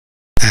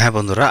হ্যাঁ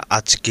বন্ধুরা,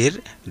 আজকের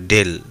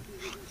ডেল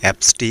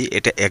অ্যাপসটি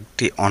এটা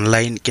একটি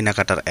অনলাইন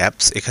কেনাকাটার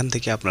অ্যাপস। এখান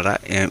থেকে আপনারা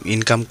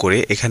ইনকাম করে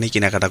এখানে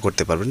কেনাকাটা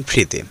করতে পারবেন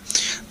ফ্রিতে।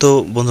 তো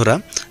বন্ধুরা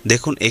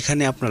দেখুন,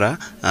 এখানে আপনারা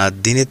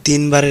দিনে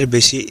 3 বারের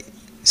বেশি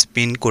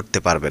স্পিন করতে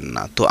পারবেন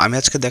না। তো আমি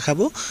আজকে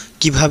দেখাবো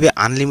কিভাবে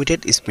আনলিমিটেড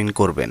স্পিন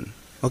করবেন।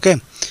 ওকে,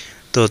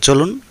 তো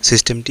চলুন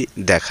সিস্টেমটি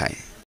দেখায়।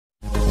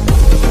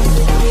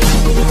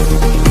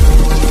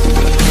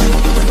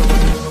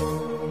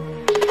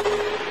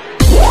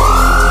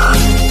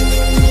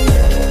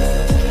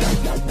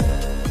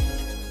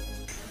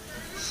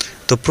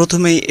 তো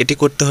প্রথমেই এটি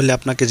করতে হলে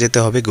আপনাকে যেতে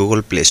হবে গুগল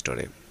প্লে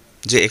স্টোরে,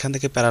 যে এখান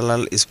থেকে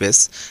প্যারালাল স্পেস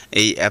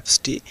এই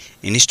অ্যাপসটি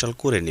ইনস্টল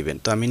করে নেবেন।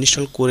 তো আমি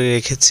ইনস্টল করে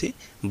রেখেছি,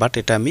 বাট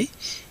এটা আমি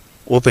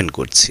ওপেন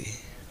করছি।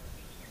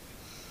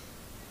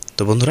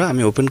 তো বন্ধুরা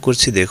আমি ওপেন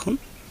করছি, দেখুন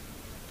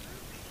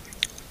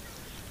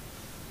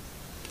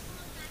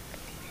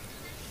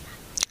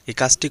এই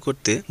কাজটি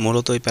করতে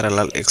মূলত এই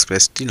প্যারালাল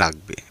এক্সপ্রেসটি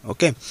লাগবে।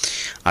 ওকে,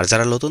 আর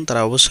যারা নতুন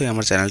তারা অবশ্যই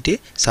আমার চ্যানেলটি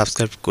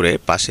সাবস্ক্রাইব করে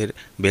পাশের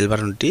বেল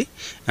বাটনটি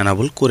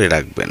এনাবল করে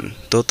রাখবেন।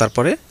 তো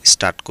তারপরে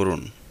স্টার্ট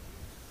করুন।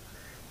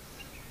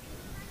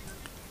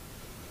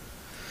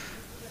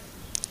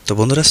 তো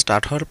বন্ধুরা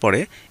স্টার্ট হওয়ার পরে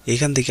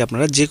এখান থেকে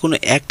আপনারা যে কোনো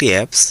একটি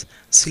অ্যাপস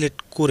সিলেক্ট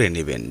করে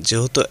নেবেন।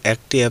 যেহেতু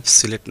একটি অ্যাপস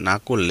সিলেক্ট না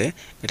করলে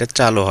এটা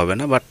চালু হবে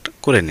না, বাট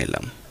করে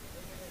নিলাম।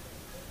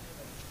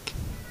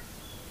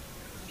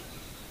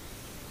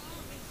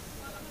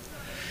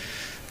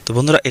 তো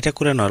বন্ধুরা এটা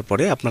করে নেওয়ার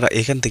পরে আপনারা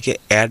এখান থেকে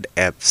অ্যাড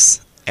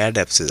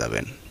অ্যাপসে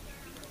যাবেন।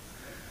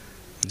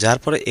 যার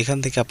পরে এখান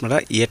থেকে আপনারা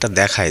ইয়েটা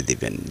দেখায়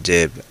দিবেন যে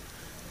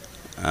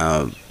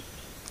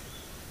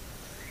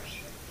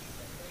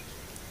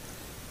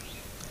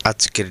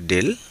আজকের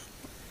ডেল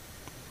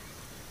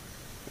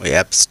ওই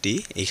অ্যাপসটি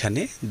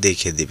এখানে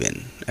দেখে দিবেন।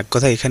 এক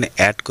কথা এখানে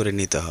অ্যাড করে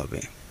নিতে হবে।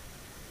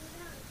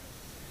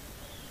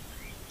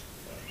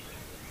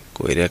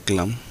 কই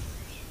রাখলাম,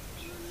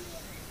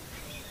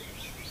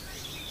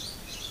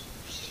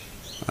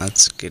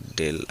 আজকের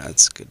ডেল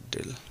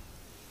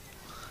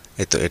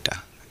এই তো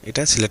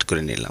এটা সিলেক্ট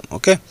করে নিলাম।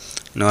 ওকে,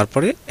 নেওয়ার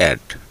পরে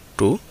অ্যাড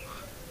টু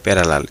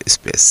প্যারালাল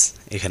স্পেস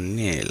এখানে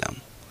নিয়ে এলাম।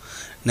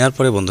 নেওয়ার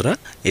পরে বন্ধুরা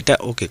এটা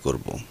ওকে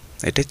করব,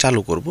 এটা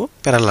চালু করব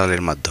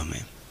প্যারালালের মাধ্যমে।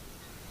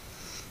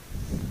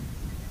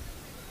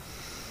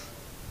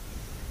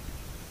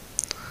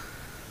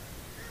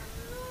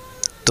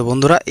 তো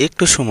বন্ধুরা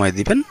একটু সময়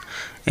দিবেন,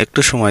 একটু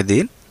সময়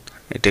দিন,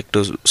 এটা একটু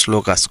স্লো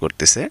কাজ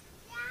করতেছে।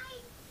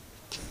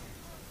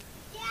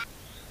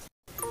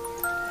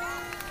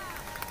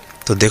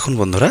 তো দেখুন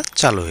বন্ধুরা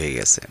চালু হয়ে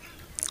গেছে।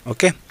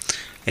 ওকে,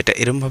 এটা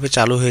এরকমভাবে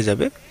চালু হয়ে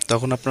যাবে।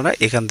 তখন আপনারা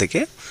এখান থেকে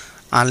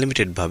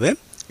আনলিমিটেডভাবে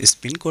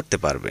স্পিন করতে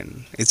পারবেন।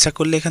 ইচ্ছা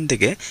করলে এখান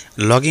থেকে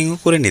লগইনও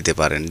করে নিতে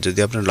পারেন। যদি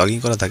আপনার লগইন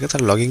করা থাকে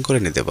তাহলে লগইন করে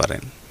নিতে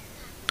পারেন।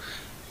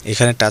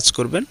 এখানে টাচ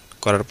করবেন,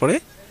 করার পরে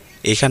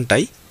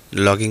এইখানটাই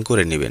লগইন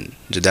করে নেবেন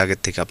যদি আগের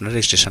থেকে আপনার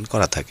রেজিস্ট্রেশন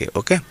করা থাকে।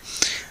 ওকে,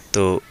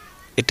 তো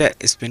এটা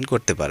স্পিন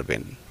করতে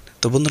পারবেন।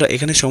 তো বন্ধুরা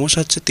এখানে সমস্যা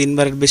হচ্ছে 3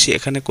 বারের বেশি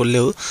এখানে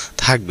করলেও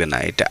থাকবে না,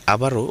 এটা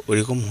আবারও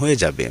ওইরকম হয়ে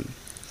যাবে।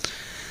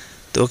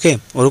 তো ওকে,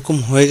 ওরকম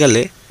হয়ে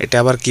গেলে এটা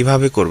আবার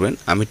কিভাবে করবেন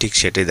আমি ঠিক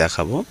সেটাই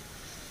দেখাবো।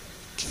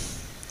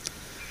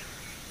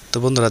 তো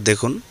বন্ধুরা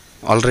দেখুন,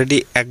 অলরেডি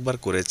একবার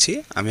করেছি,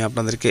 আমি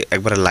আপনাদেরকে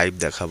একবার লাইভ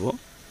দেখাবো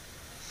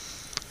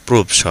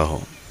প্রুফ সহ।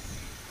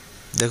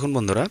 দেখুন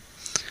বন্ধুরা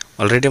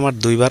অলরেডি আমার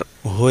 2 বার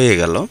হয়ে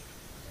গেল।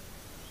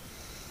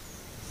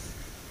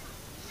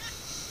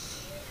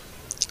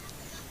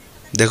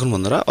 দেখুন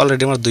বন্ধুরা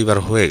অলরেডি আমার 2 বার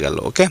হয়ে গেল।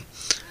 ওকে,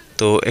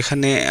 তো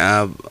এখানে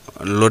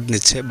লোড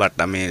নিচ্ছে, বাট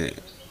আমি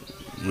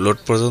লোড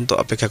পর্যন্ত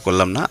অপেক্ষা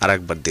করলাম না,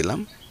 আরেকবার দিলাম।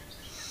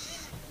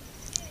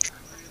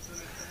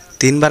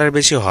 3 বারের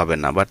বেশি হবে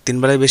না, বাট 3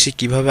 বারের বেশি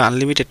কিভাবে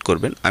আনলিমিটেড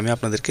করবেন আমি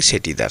আপনাদেরকে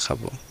সেটি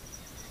দেখাবো।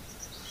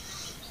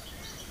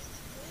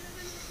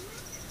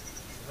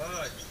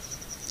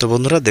 তো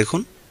বন্ধুরা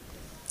দেখুন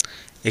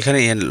এখানে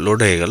লোড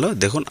হয়ে গেল,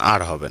 দেখুন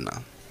আর হবে না।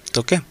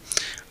 ওকে,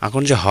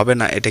 এখন যে হবে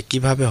না এটা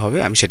কিভাবে হবে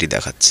আমি সেটি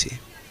দেখাচ্ছি।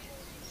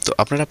 তো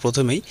আপনারা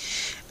প্রথমেই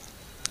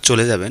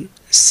চলে যাবেন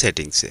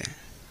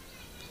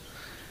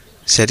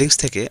সেটিংস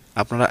থেকে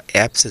আপনারা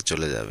অ্যাপসে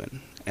চলে যাবেন।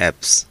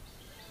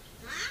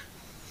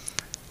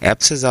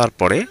 অ্যাপসে যাওয়ার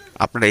পরে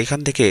আপনারা এখান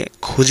থেকে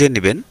খুঁজে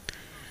নেবেন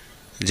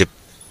যে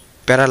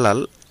প্যারালাল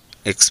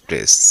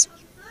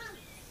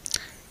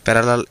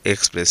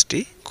এক্সপ্রেসটি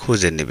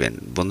খুঁজে নেবেন।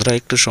 বন্ধুরা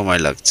একটু সময়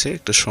লাগছে,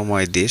 একটু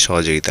সময় দিয়ে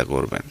সহযোগিতা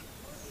করবেন।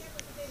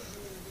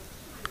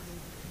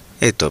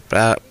 এই তো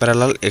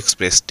প্যারালাল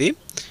এক্সপ্রেসটি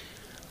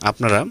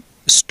আপনারা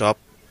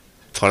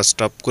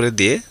স্টপ করে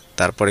দিয়ে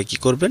তারপরে কি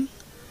করবেন,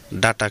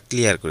 ডাটা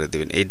ক্লিয়ার করে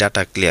দেবেন। এই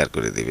ডাটা ক্লিয়ার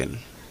করে দিবেন।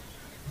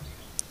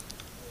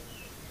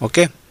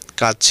 ওকে,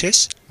 কাজ শেষ।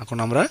 এখন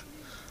আমরা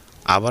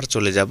আবার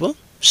চলে যাব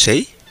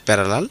সেই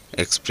প্যারালাল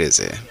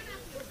এক্সপ্রেসে।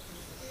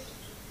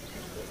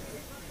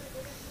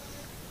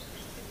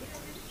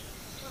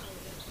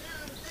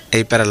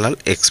 এই প্যারালাল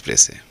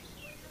এক্সপ্রেসে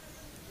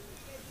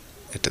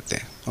এটাতে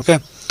ওকে,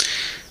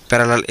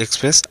 প্যারালাল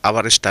এক্সপ্রেস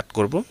আবার স্টার্ট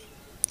করব,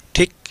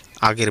 ঠিক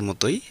আগের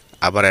মতোই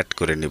আবার অ্যাড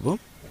করে নেব।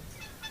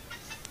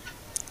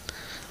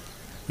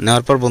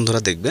 নেওয়ার পর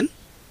বন্ধুরা দেখবেন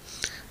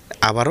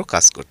আবারও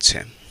কাজ করছে।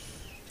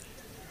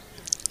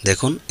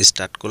 দেখুন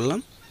স্টার্ট করলাম,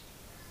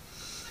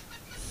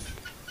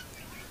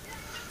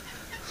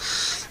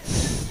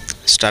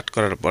 স্টার্ট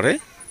করার পরে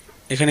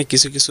এখানে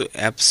কিছু কিছু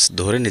অ্যাপস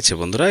ধরে নিচ্ছে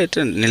বন্ধুরা, এটা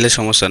নিলে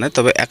সমস্যা নেই,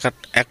 তবে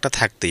একটা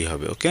থাকতেই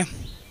হবে। ওকে,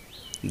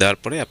 দেওয়ার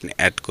পরে আপনি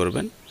অ্যাড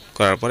করবেন,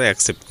 করার পরে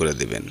অ্যাকসেপ্ট করে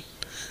দিবেন।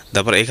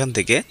 তারপর এখান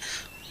থেকে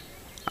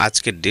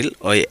আজকের ডিল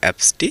ওই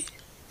অ্যাপসটি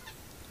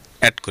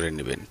অ্যাড করে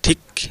নেবেন, ঠিক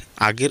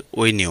আগের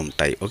ওই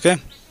নিয়মটাই। ওকে,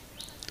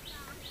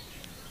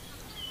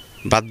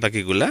 বাদ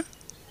বাকিগুলা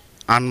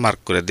আনমার্ক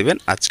করে দিবেন,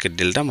 আজকের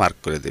ডিলটা মার্ক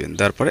করে দিবেন,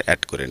 দেওয়ার পরে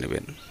অ্যাড করে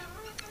নেবেন।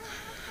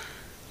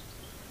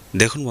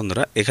 দেখুন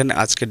বন্ধুরা, এখানে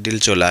আজকের ডিল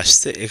চলে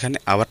আসছে। এখানে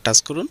আবার টাচ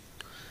করুন,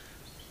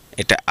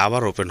 এটা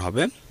আবার ওপেন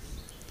হবে।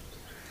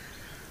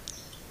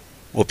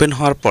 ওপেন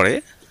হওয়ার পরে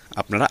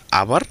আপনারা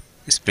আবার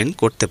স্পিন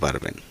করতে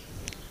পারবেন।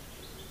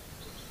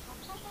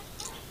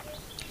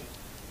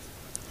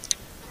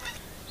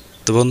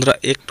 তো বন্ধুরা,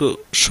 একটু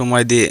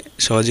সময় দিয়ে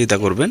সহযোগিতা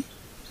করবেন,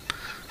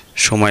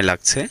 সময়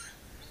লাগছে।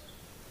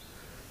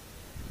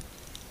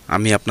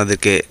 আমি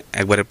আপনাদেরকে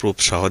একবারে প্রুফ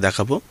সহ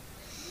দেখাবো।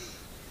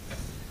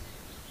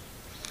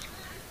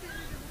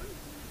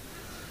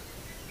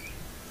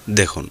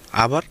 দেখুন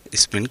আবার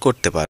স্পিন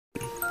করতে পারেন।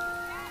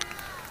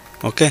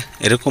 ওকে,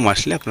 এরকম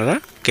আসলে আপনারা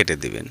কেটে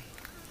দিবেন,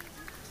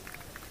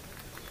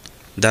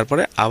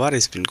 তারপরে আবার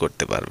স্পিন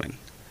করতে পারবেন।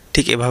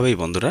 ঠিক এভাবেই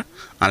বন্ধুরা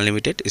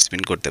আনলিমিটেড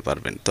স্পিন করতে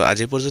পারবেন। তো আজ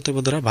এই পর্যন্ত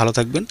বন্ধুরা, ভালো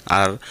থাকবেন।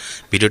 আর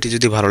ভিডিওটি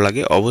যদি ভালো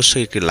লাগে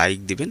অবশ্যই একটি লাইক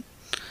দিবেন,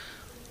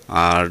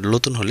 আর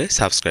নতুন হলে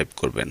সাবস্ক্রাইব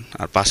করবেন,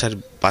 আর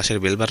পাশের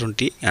বেল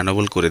বাটনটি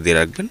এনেবল করে দিয়ে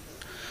রাখবেন।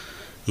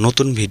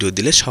 নতুন ভিডিও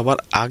দিলে সবার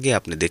আগে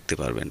আপনি দেখতে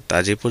পারবেন। তো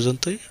আজ এই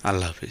পর্যন্তই,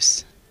 আল্লাহ হাফিজ।